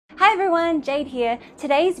Hi everyone, Jade here.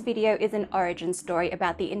 Today's video is an origin story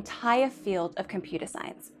about the entire field of computer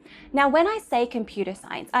science. Now, when I say computer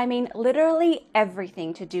science, I mean literally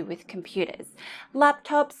everything to do with computers.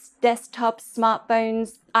 Laptops, desktops,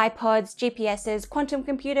 smartphones, iPods, GPSs, quantum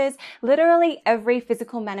computers, literally every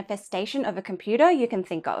physical manifestation of a computer you can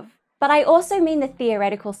think of. But I also mean the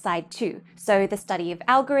theoretical side too, so the study of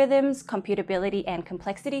algorithms, computability and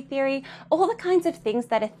complexity theory, all the kinds of things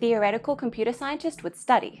that a theoretical computer scientist would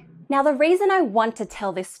study. Now, the reason I want to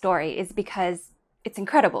tell this story is because it's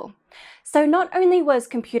incredible. So not only was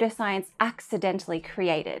computer science accidentally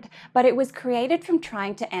created, but it was created from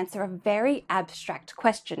trying to answer a very abstract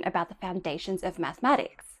question about the foundations of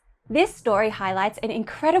mathematics. This story highlights an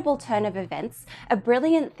incredible turn of events, a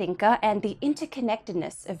brilliant thinker, and the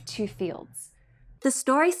interconnectedness of two fields. The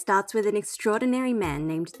story starts with an extraordinary man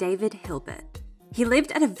named David Hilbert. He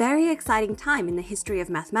lived at a very exciting time in the history of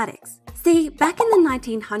mathematics. See, back in the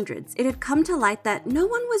 1900s, it had come to light that no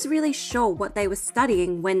one was really sure what they were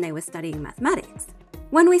studying when they were studying mathematics.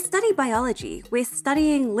 When we study biology, we're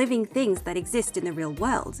studying living things that exist in the real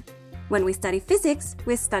world. When we study physics,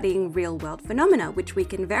 we're studying real-world phenomena which we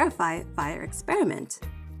can verify via experiment.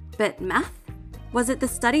 But math? Was it the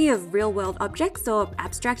study of real-world objects or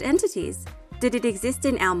abstract entities? Did it exist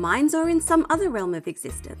in our minds or in some other realm of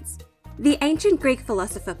existence? The ancient Greek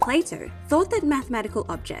philosopher Plato thought that mathematical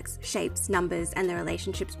objects, shapes, numbers, and the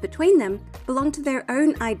relationships between them belonged to their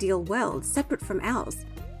own ideal world separate from ours.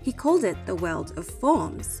 He called it the world of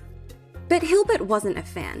forms. But Hilbert wasn't a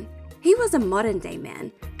fan. He was a modern-day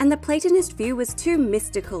man, and the Platonist view was too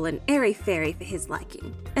mystical and airy-fairy for his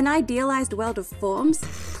liking. An idealized world of forms?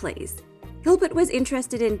 Please. Hilbert was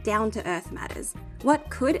interested in down-to-earth matters, what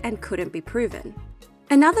could and couldn't be proven.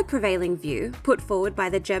 Another prevailing view, put forward by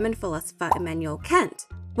the German philosopher Immanuel Kant,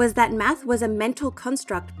 was that math was a mental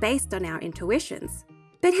construct based on our intuitions.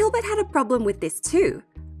 But Hilbert had a problem with this too.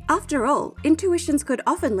 After all, intuitions could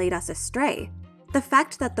often lead us astray. The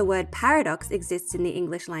fact that the word paradox exists in the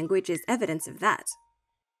English language is evidence of that.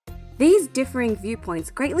 These differing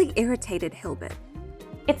viewpoints greatly irritated Hilbert.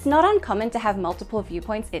 It's not uncommon to have multiple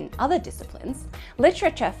viewpoints in other disciplines.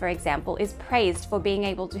 Literature, for example, is praised for being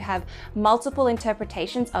able to have multiple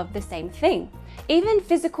interpretations of the same thing. Even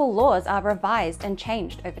physical laws are revised and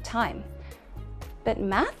changed over time. But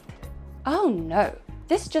math? Oh no,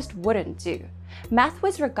 this just wouldn't do. Math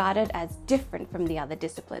was regarded as different from the other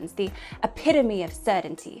disciplines, the epitome of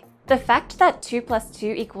certainty. The fact that 2 +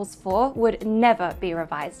 2 = 4 would never be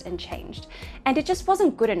revised and changed. And it just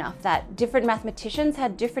wasn't good enough that different mathematicians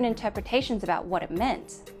had different interpretations about what it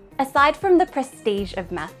meant. Aside from the prestige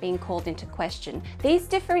of math being called into question, these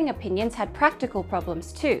differing opinions had practical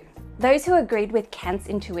problems too. Those who agreed with Kant's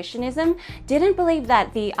intuitionism didn't believe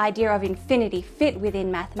that the idea of infinity fit within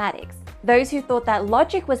mathematics. Those who thought that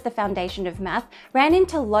logic was the foundation of math ran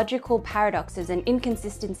into logical paradoxes and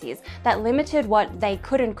inconsistencies that limited what they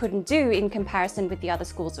could and couldn't do in comparison with the other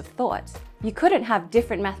schools of thought. You couldn't have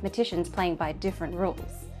different mathematicians playing by different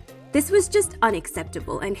rules. This was just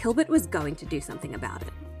unacceptable, and Hilbert was going to do something about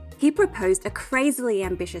it. He proposed a crazily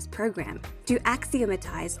ambitious program to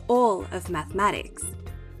axiomatize all of mathematics.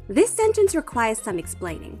 This sentence requires some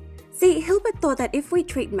explaining. See, Hilbert thought that if we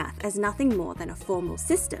treat math as nothing more than a formal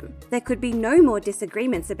system, there could be no more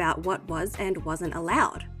disagreements about what was and wasn't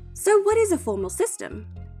allowed. So what is a formal system?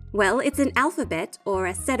 Well, it's an alphabet or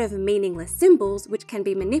a set of meaningless symbols which can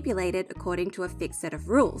be manipulated according to a fixed set of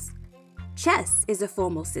rules. Chess is a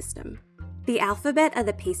formal system. The alphabet are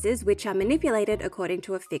the pieces which are manipulated according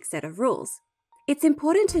to a fixed set of rules. It's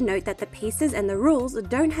important to note that the pieces and the rules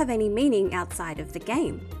don't have any meaning outside of the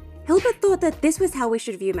game. Hilbert thought that this was how we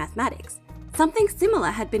should view mathematics. Something similar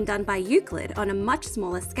had been done by Euclid on a much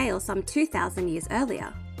smaller scale some 2,000 years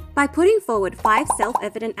earlier. By putting forward 5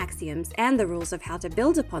 self-evident axioms and the rules of how to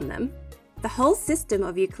build upon them, the whole system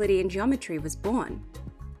of Euclidean geometry was born.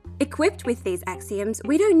 Equipped with these axioms,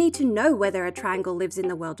 we don't need to know whether a triangle lives in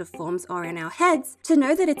the world of forms or in our heads to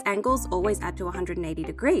know that its angles always add to 180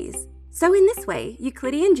 degrees. So in this way,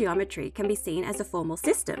 Euclidean geometry can be seen as a formal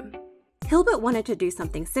system. Hilbert wanted to do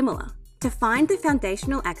something similar, to find the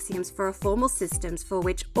foundational axioms for a formal systems for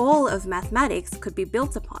which all of mathematics could be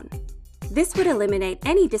built upon. This would eliminate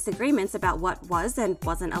any disagreements about what was and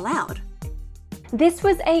wasn't allowed. This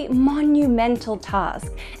was a monumental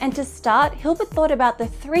task, and to start, Hilbert thought about the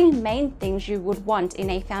 3 main things you would want in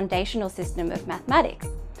a foundational system of mathematics: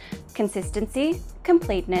 consistency,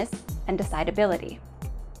 completeness, and decidability.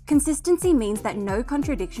 Consistency means that no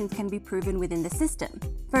contradictions can be proven within the system.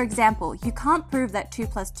 For example, you can't prove that 2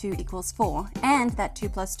 + 2 = 4 and that 2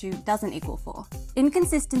 + 2 doesn't equal 4.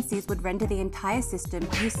 Inconsistencies would render the entire system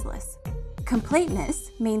useless.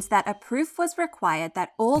 Completeness means that a proof was required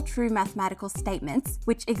that all true mathematical statements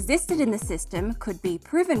which existed in the system could be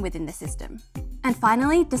proven within the system. And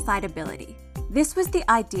finally, decidability. This was the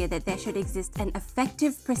idea that there should exist an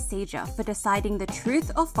effective procedure for deciding the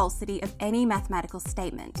truth or falsity of any mathematical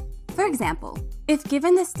statement. For example, if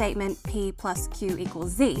given the statement P plus Q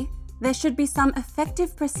equals Z, there should be some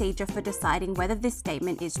effective procedure for deciding whether this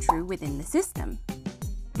statement is true within the system.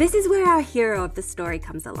 This is where our hero of the story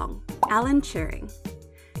comes along, Alan Turing.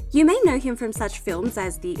 You may know him from such films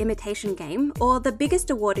as The Imitation Game or the biggest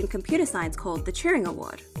award in computer science called the Turing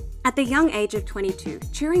Award. At the young age of 22,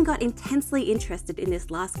 Turing got intensely interested in this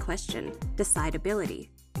last question, decidability.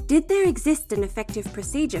 Did there exist an effective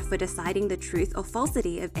procedure for deciding the truth or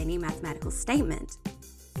falsity of any mathematical statement?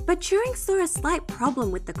 But Turing saw a slight problem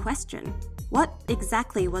with the question. What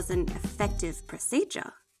exactly was an effective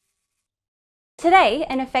procedure? Today,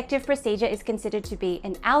 an effective procedure is considered to be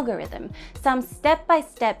an algorithm, some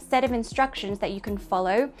step-by-step set of instructions that you can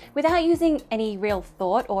follow without using any real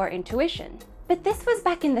thought or intuition. But this was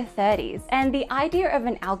back in the 30s, and the idea of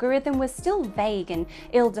an algorithm was still vague and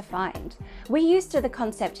ill-defined. We're used to the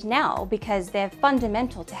concept now because they're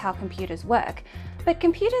fundamental to how computers work, but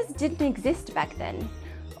computers didn't exist back then.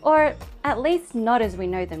 Or at least not as we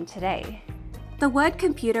know them today. The word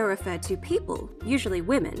computer referred to people, usually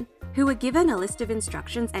women, who were given a list of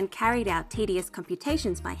instructions and carried out tedious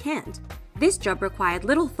computations by hand. This job required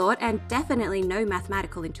little thought and definitely no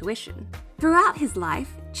mathematical intuition. Throughout his life,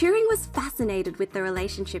 Turing was fascinated with the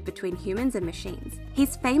relationship between humans and machines.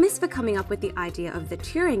 He's famous for coming up with the idea of the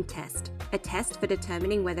Turing Test, a test for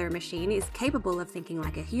determining whether a machine is capable of thinking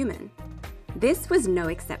like a human. This was no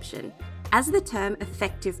exception, as the term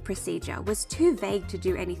effective procedure was too vague to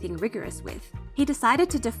do anything rigorous with. He decided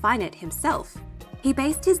to define it himself. He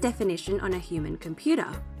based his definition on a human computer.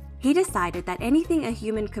 He decided that anything a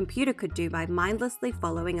human computer could do by mindlessly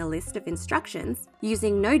following a list of instructions,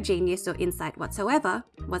 using no genius or insight whatsoever,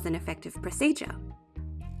 was an effective procedure.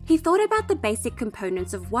 He thought about the basic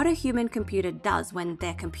components of what a human computer does when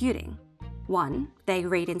they're computing. 1. They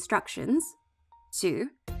read instructions. 2.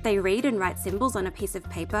 They read and write symbols on a piece of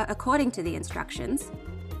paper according to the instructions.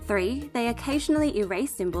 3. They occasionally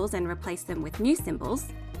erase symbols and replace them with new symbols.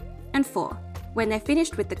 And 4. When they're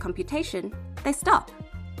finished with the computation, they stop.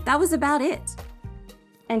 That was about it.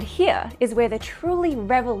 And here is where the truly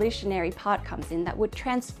revolutionary part comes in that would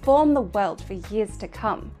transform the world for years to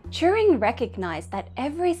come. Turing recognized that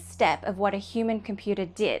every step of what a human computer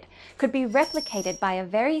did could be replicated by a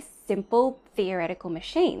very simple theoretical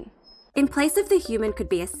machine. In place of the human could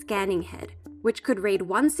be a scanning head, which could read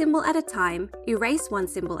one symbol at a time, erase one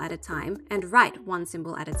symbol at a time, and write one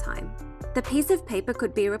symbol at a time. The piece of paper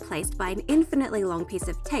could be replaced by an infinitely long piece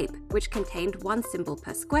of tape, which contained one symbol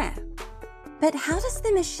per square. But how does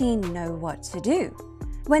the machine know what to do?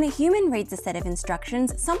 When a human reads a set of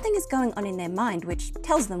instructions, something is going on in their mind which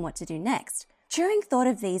tells them what to do next. Turing thought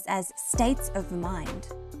of these as states of mind.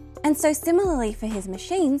 And so similarly for his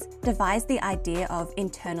machines, devised the idea of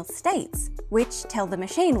internal states, which tell the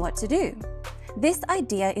machine what to do. This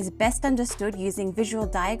idea is best understood using visual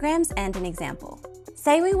diagrams and an example.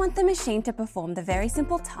 Say we want the machine to perform the very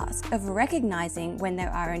simple task of recognizing when there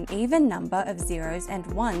are an even number of zeros and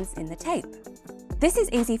ones in the tape. This is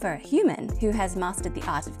easy for a human who has mastered the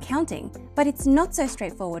art of counting, but it's not so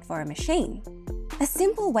straightforward for a machine. A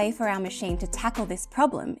simple way for our machine to tackle this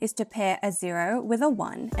problem is to pair a 0 with a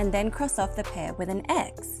 1 and then cross off the pair with an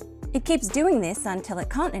X. It keeps doing this until it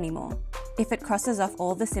can't anymore. If it crosses off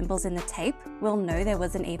all the symbols in the tape, we'll know there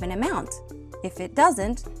was an even amount. If it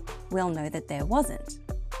doesn't, we'll know that there wasn't.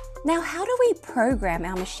 Now, how do we program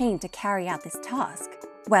our machine to carry out this task?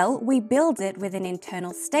 Well, we build it with an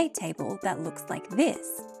internal state table that looks like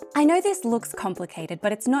this. I know this looks complicated,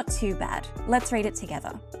 but it's not too bad. Let's read it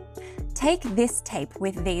together. Take this tape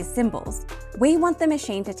with these symbols. We want the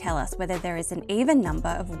machine to tell us whether there is an even number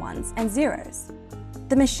of ones and zeros.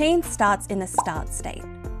 The machine starts in the start state.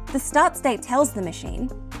 The start state tells the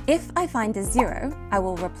machine, if I find a 0, I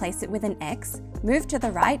will replace it with an X, move to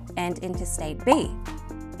the right and into state B.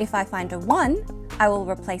 If I find a 1, I will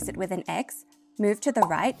replace it with an X, move to the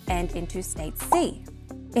right and into state C.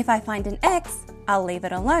 If I find an X, I'll leave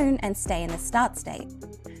it alone and stay in the start state.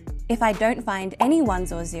 If I don't find any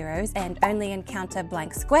ones or zeros and only encounter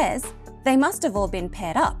blank squares, they must have all been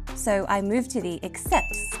paired up, so I move to the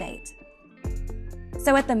accept state.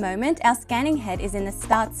 So at the moment, our scanning head is in the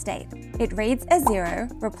start state. It reads a 0,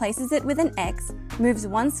 replaces it with an X, moves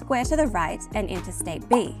one square to the right and into state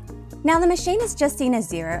B. Now the machine has just seen a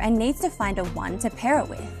 0 and needs to find a 1 to pair it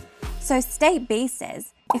with. So state B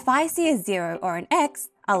says, if I see a 0 or an X,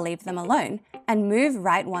 I'll leave them alone, and move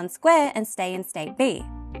right 1 square and stay in state B.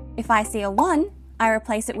 If I see a 1, I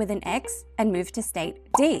replace it with an X and move to state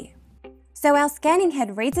D. So our scanning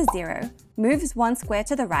head reads a 0, moves 1 square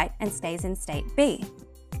to the right and stays in state B.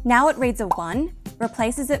 Now it reads a 1,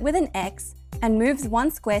 replaces it with an X, and moves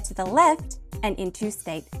 1 square to the left and into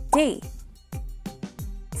state D.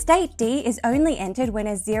 State D is only entered when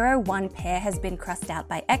a 0-1 pair has been crossed out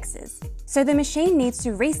by X's, so the machine needs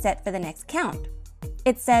to reset for the next count.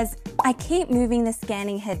 It says, I keep moving the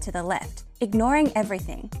scanning head to the left, ignoring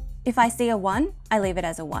everything. If I see a 1, I leave it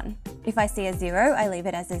as a 1. If I see a 0, I leave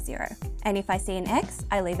it as a 0. And if I see an X,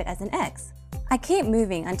 I leave it as an X. I keep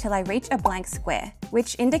moving until I reach a blank square,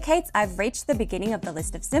 which indicates I've reached the beginning of the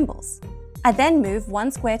list of symbols. I then move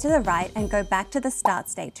 1 square to the right and go back to the start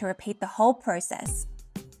state to repeat the whole process.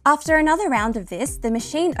 After another round of this, the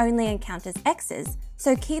machine only encounters X's,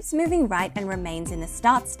 so keeps moving right and remains in the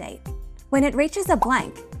start state. When it reaches a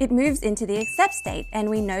blank, it moves into the accept state, and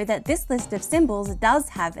we know that this list of symbols does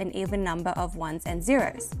have an even number of 1s and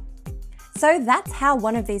 0s. So that's how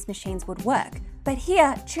one of these machines would work. But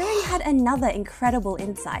here, Turing had another incredible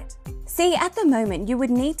insight. See, at the moment, you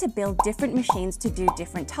would need to build different machines to do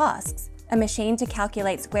different tasks. A machine to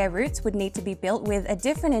calculate square roots would need to be built with a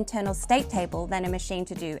different internal state table than a machine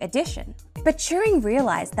to do addition. But Turing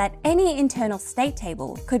realized that any internal state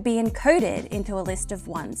table could be encoded into a list of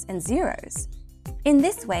 1s and 0s. In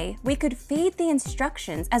this way, we could feed the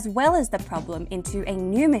instructions as well as the problem into a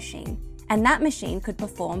new machine, and that machine could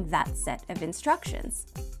perform that set of instructions.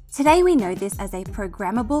 Today we know this as a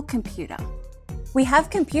programmable computer. We have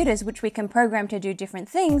computers which we can program to do different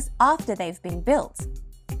things after they've been built.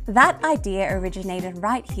 That idea originated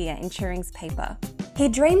right here in Turing's paper. He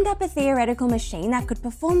dreamed up a theoretical machine that could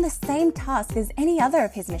perform the same task as any other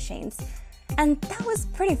of his machines, and that was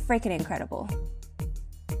pretty freaking incredible.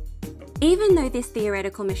 Even though this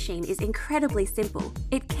theoretical machine is incredibly simple,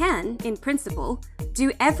 it can, in principle,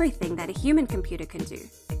 do everything that a human computer can do.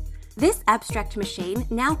 This abstract machine,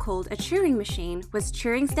 now called a Turing machine, was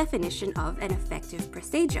Turing's definition of an effective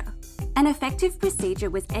procedure. An effective procedure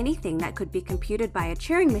was anything that could be computed by a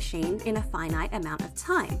Turing machine in a finite amount of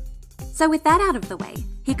time. So with that out of the way,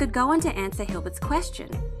 he could go on to answer Hilbert's question: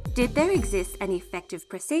 did there exist an effective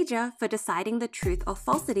procedure for deciding the truth or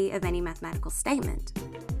falsity of any mathematical statement?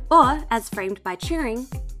 Or, as framed by Turing,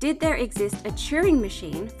 did there exist a Turing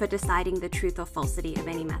machine for deciding the truth or falsity of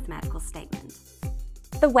any mathematical statement?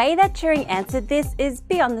 The way that Turing answered this is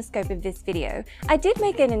beyond the scope of this video. I did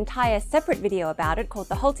make an entire separate video about it called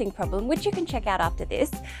the Halting Problem, which you can check out after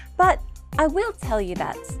this, but I will tell you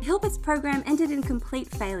that Hilbert's program ended in complete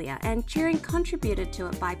failure, and Turing contributed to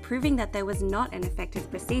it by proving that there was not an effective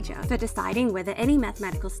procedure for deciding whether any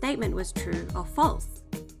mathematical statement was true or false.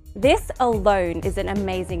 This alone is an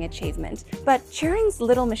amazing achievement, but Turing's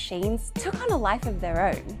little machines took on a life of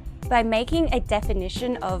their own. By making a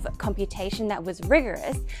definition of computation that was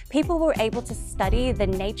rigorous, people were able to study the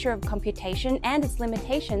nature of computation and its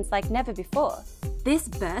limitations like never before. This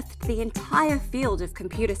birthed the entire field of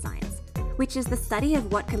computer science, which is the study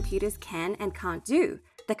of what computers can and can't do,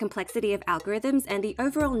 the complexity of algorithms, and the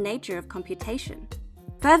overall nature of computation.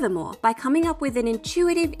 Furthermore, by coming up with an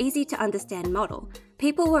intuitive, easy-to-understand model,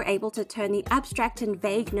 people were able to turn the abstract and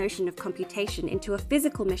vague notion of computation into a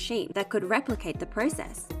physical machine that could replicate the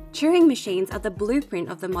process. Turing machines are the blueprint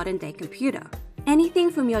of the modern-day computer.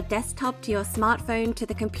 Anything from your desktop to your smartphone to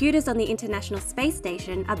the computers on the International Space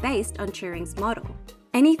Station are based on Turing's model.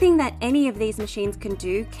 Anything that any of these machines can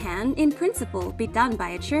do can, in principle, be done by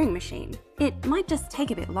a Turing machine. It might just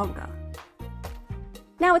take a bit longer.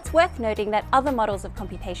 Now, it's worth noting that other models of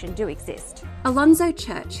computation do exist. Alonzo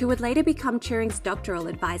Church, who would later become Turing's doctoral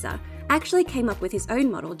advisor, actually came up with his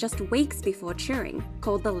own model just weeks before Turing,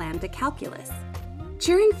 called the lambda calculus.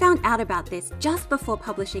 Turing found out about this just before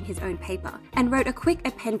publishing his own paper, and wrote a quick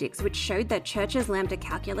appendix which showed that Church's lambda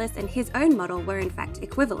calculus and his own model were in fact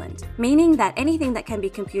equivalent, meaning that anything that can be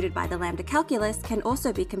computed by the lambda calculus can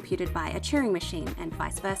also be computed by a Turing machine, and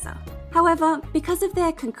vice versa. However, because of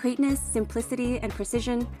their concreteness, simplicity, and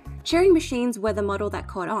precision, Turing machines were the model that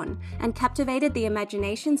caught on and captivated the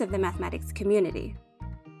imaginations of the mathematics community.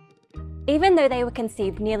 Even though they were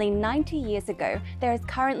conceived nearly 90 years ago, there is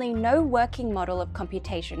currently no working model of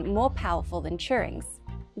computation more powerful than Turing's.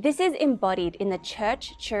 This is embodied in the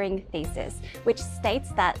Church-Turing thesis, which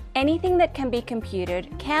states that anything that can be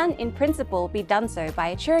computed can, in principle, be done so by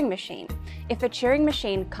a Turing machine. If a Turing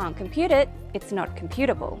machine can't compute it, it's not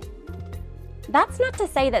computable. That's not to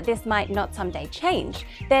say that this might not someday change.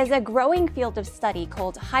 There's a growing field of study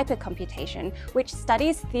called hypercomputation, which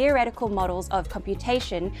studies theoretical models of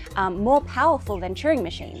computation more powerful than Turing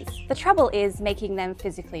machines. The trouble is making them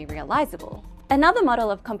physically realizable. Another model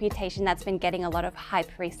of computation that's been getting a lot of hype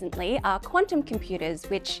recently are quantum computers,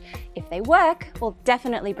 which, if they work, will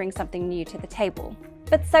definitely bring something new to the table.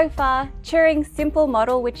 But so far, Turing's simple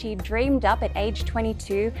model, which he dreamed up at age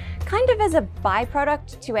 22, kind of as a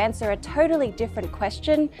byproduct to answer a totally different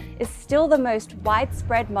question, is still the most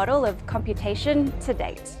widespread model of computation to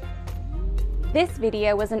date. This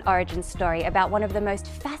video was an origin story about one of the most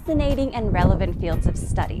fascinating and relevant fields of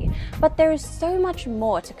study, but there is so much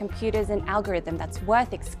more to computers and algorithm that's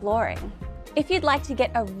worth exploring. If you'd like to get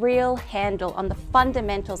a real handle on the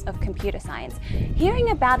fundamentals of computer science,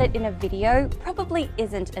 hearing about it in a video probably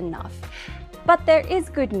isn't enough. But there is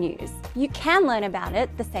good news. You can learn about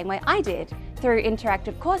it the same way I did, through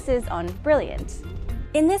interactive courses on Brilliant.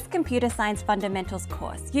 In this Computer Science Fundamentals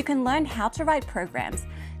course, you can learn how to write programs,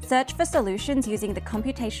 search for solutions using the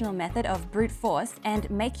computational method of brute force,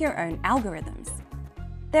 and make your own algorithms.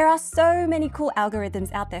 There are so many cool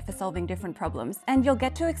algorithms out there for solving different problems, and you'll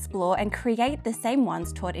get to explore and create the same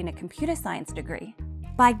ones taught in a computer science degree.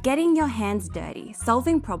 By getting your hands dirty,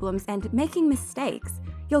 solving problems, and making mistakes,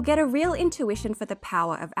 you'll get a real intuition for the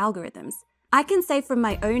power of algorithms. I can say from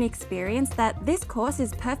my own experience that this course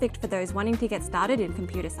is perfect for those wanting to get started in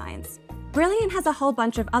computer science. Brilliant has a whole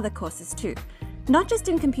bunch of other courses too, not just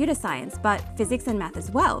in computer science, but physics and math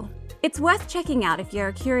as well. It's worth checking out if you're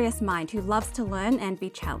a curious mind who loves to learn and be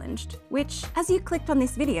challenged, which, as you clicked on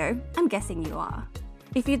this video, I'm guessing you are.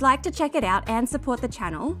 If you'd like to check it out and support the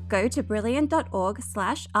channel, go to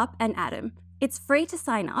brilliant.org/upandatom. It's free to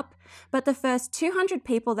sign up, but the first 200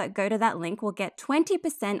 people that go to that link will get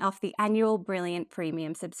 20% off the annual Brilliant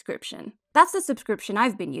Premium subscription. That's the subscription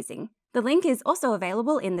I've been using. The link is also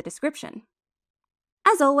available in the description.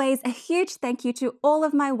 As always, a huge thank you to all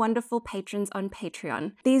of my wonderful patrons on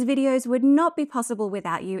Patreon. These videos would not be possible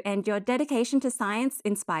without you, and your dedication to science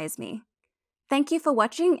inspires me. Thank you for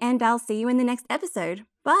watching, and I'll see you in the next episode.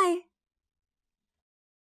 Bye!